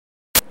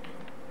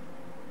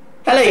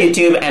Hello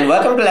YouTube and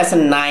welcome to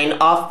lesson 9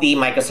 of the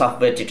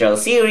Microsoft Word tutorial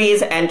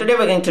series, and today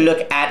we're going to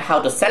look at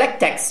how to select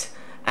text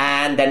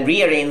and then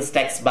rearrange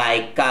text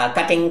by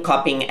cutting,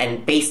 copying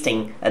and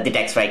pasting the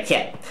text right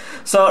here.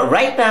 So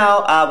right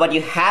now what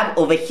you have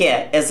over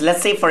here is,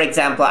 let's say for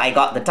example I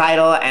got the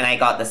title and I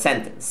got the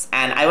sentence,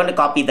 and I want to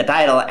copy the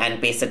title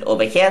and paste it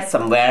over here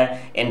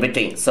somewhere in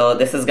between. So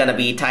this is gonna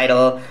be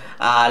title.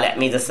 Let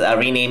me just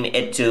rename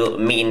it to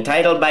main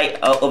title by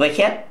over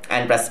here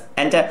and press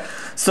enter.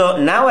 So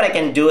now what I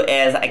can do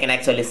is I can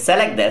actually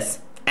select this,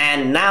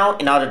 and now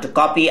in order to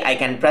copy I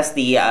can press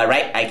the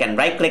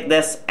right click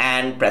this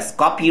and press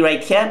copy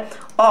right here,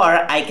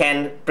 or I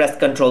can press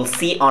Ctrl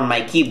C on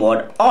my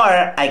keyboard,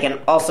 or I can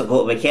also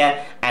go over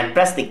here and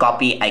press the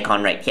copy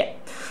icon right here.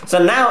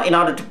 So now in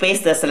order to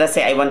paste this, so let's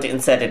say I want to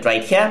insert it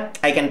right here,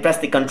 I can press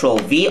the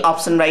Ctrl V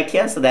option right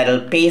here, so that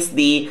will paste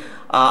the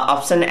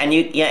option, and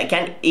you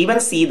can even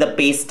see the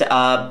paste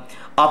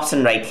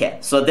option right here.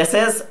 So this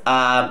is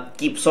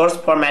keep source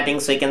formatting,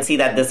 so you can see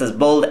that this is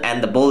bold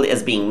and the bold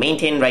is being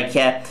maintained right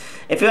here.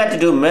 If you had to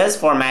do merge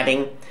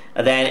formatting,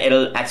 then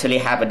it'll actually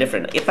have a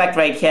different effect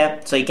right here.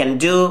 So you can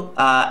do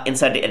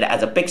insert it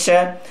as a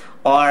picture,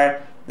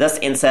 or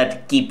just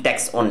insert keep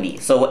text only.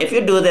 So if you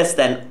do this,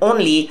 then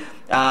only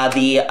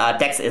the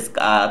text is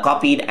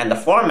copied and the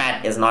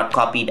format is not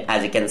copied,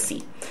 as you can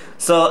see.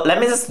 So let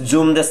me just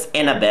zoom this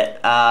in a bit.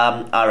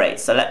 Alright,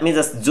 so let me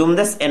just zoom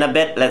this in a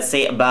bit, let's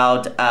say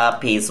about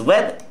page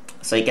width,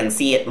 so you can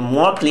see it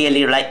more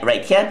clearly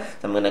right here.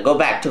 So I'm going to go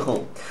back to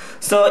home.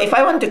 So if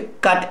I want to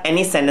cut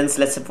any sentence,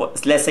 let's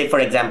say for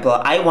example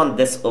I want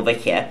this over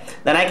here,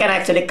 then I can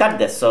actually cut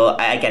this. So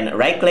I can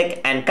right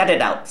click and cut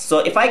it out. So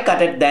if I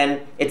cut it,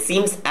 then it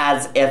seems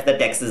as if the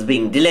text is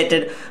being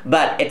deleted,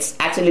 but it's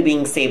actually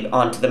being saved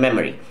onto the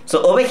memory.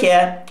 So over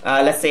here,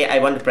 let's say I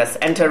want to press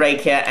enter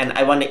right here and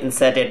I want to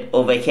insert it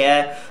over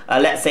here,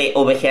 let's say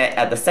over here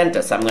at the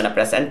center. So I'm going to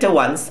press enter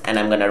once and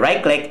I'm going to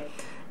right click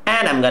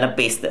and I'm gonna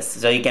paste this.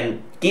 So you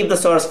can keep the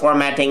source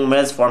formatting,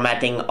 merge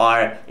formatting,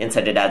 or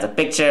insert it as a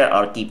picture,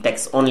 or keep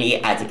text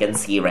only, as you can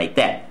see right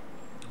there.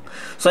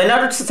 So in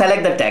order to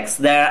select the text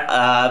there,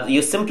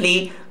 you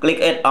simply click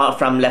it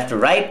from left to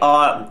right,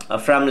 or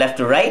from left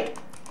to right,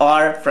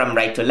 or from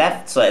right to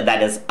left. So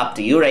that is up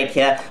to you right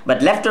here,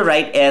 but left to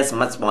right is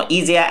much more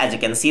easier, as you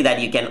can see that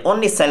you can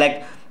only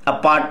select a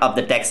part of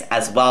the text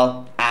as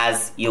well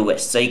as you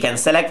wish. So you can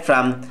select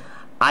from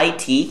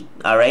IT,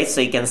 alright, so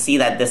you can see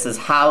that this is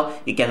how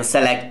you can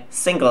select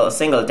single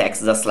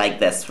text, just like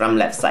this from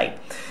left side.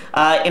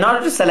 In order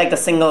to select a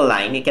single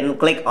line, you can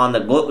click on the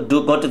go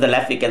to the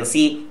left. You can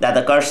see that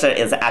the cursor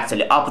is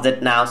actually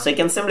opposite now, so you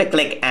can simply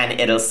click and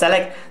it'll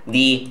select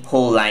the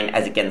whole line,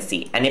 as you can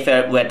see. And if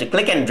you were to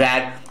click and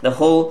drag, the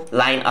whole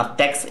line of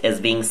text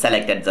is being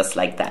selected just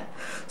like that.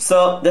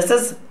 So this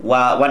is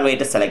one way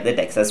to select the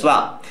text as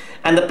well.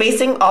 And the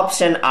pasting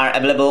option are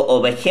available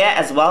over here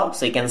as well.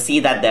 So you can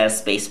see that there's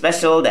space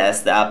special,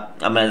 there's the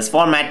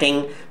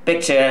formatting,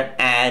 picture,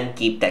 and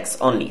keep text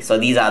only. So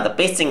these are the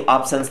pasting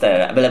options that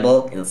are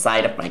available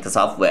inside of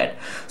Microsoft Word.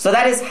 So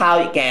that is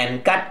how you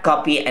can cut,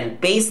 copy, and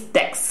paste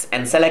text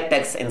and select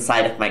text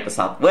inside of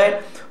Microsoft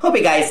Word. Hope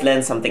you guys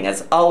learned something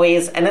as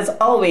always, and as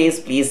always,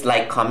 please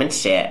like, comment,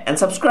 share, and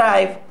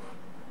subscribe.